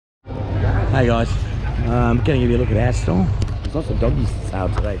Hey guys, I'm going to give you a look at our store. There's lots of doggies for sale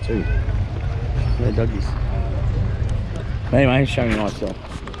today too. Yeah, doggies. Anyway, show me my store.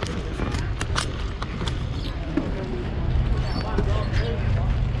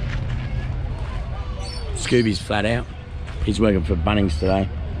 Scooby's flat out. He's working for Bunnings today.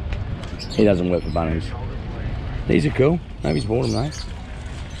 He doesn't work for Bunnings. These are cool. Nobody's bought them though.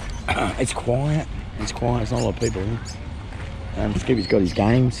 It's quiet. It's quiet. There's not a lot of people here. Scooby's got his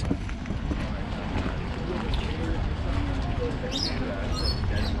games.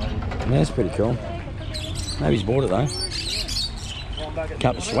 Yeah, that's pretty cool. Nobody's bought it though.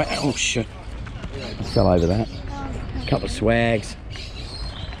 Couple of swag. Oh shit! I fell over that. Couple of swags.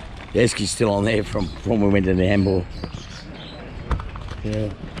 The Esky's still on there from when we went to the handball.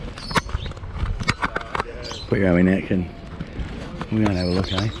 Yeah. Put your own neck and we won't have a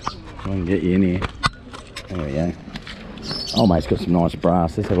look, eh? I can get you in here. There we go. Oh, mate's got some nice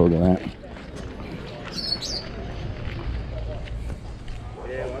brass. Let's have a look at that.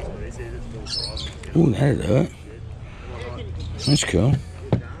 Oh, that'll do it. That's cool.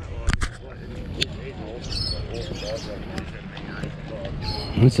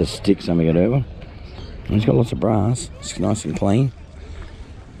 That's a stick something got over. It's got lots of brass. It's nice and clean.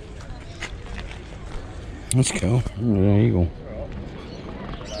 That's cool. Oh, there you go.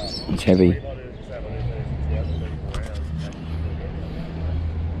 It's heavy.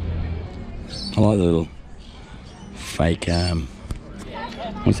 I like the little fake,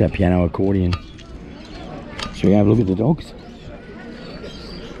 what's that, piano accordion. Shall we have a look at the dogs?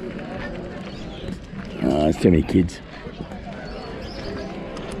 Oh, there's too many kids.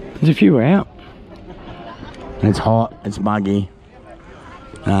 There's a few out. It's hot, it's muggy.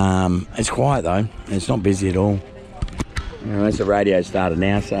 It's quiet though, it's not busy at all. You know, as the radio started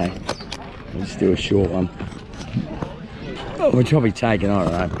now, so let's do a short one. Oh, we'll probably take it, I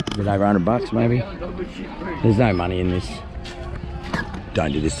don't know, a bit over $100 maybe. There's no money in this.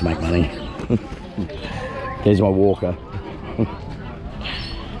 Don't do this to make money. There's my walker.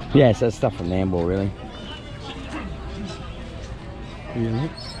 Yeah, so that's stuff from Nambour really.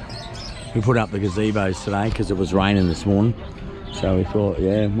 We put up the gazebos today because it was raining this morning. So we thought,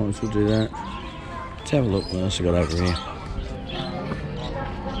 yeah, might as well do that. Let's have a look what else I got over here.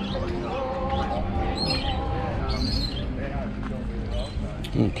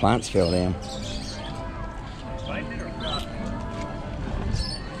 Plants fell down.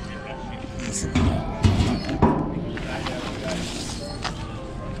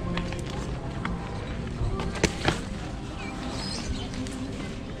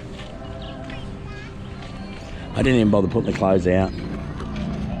 I didn't even bother putting the clothes out.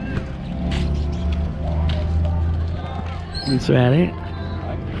 That's about it.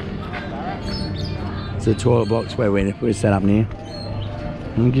 It's a toilet box where we're set up near.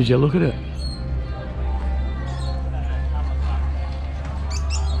 And it gives you a look at it.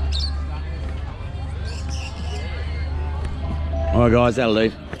 Alright guys, that'll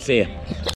do. See ya.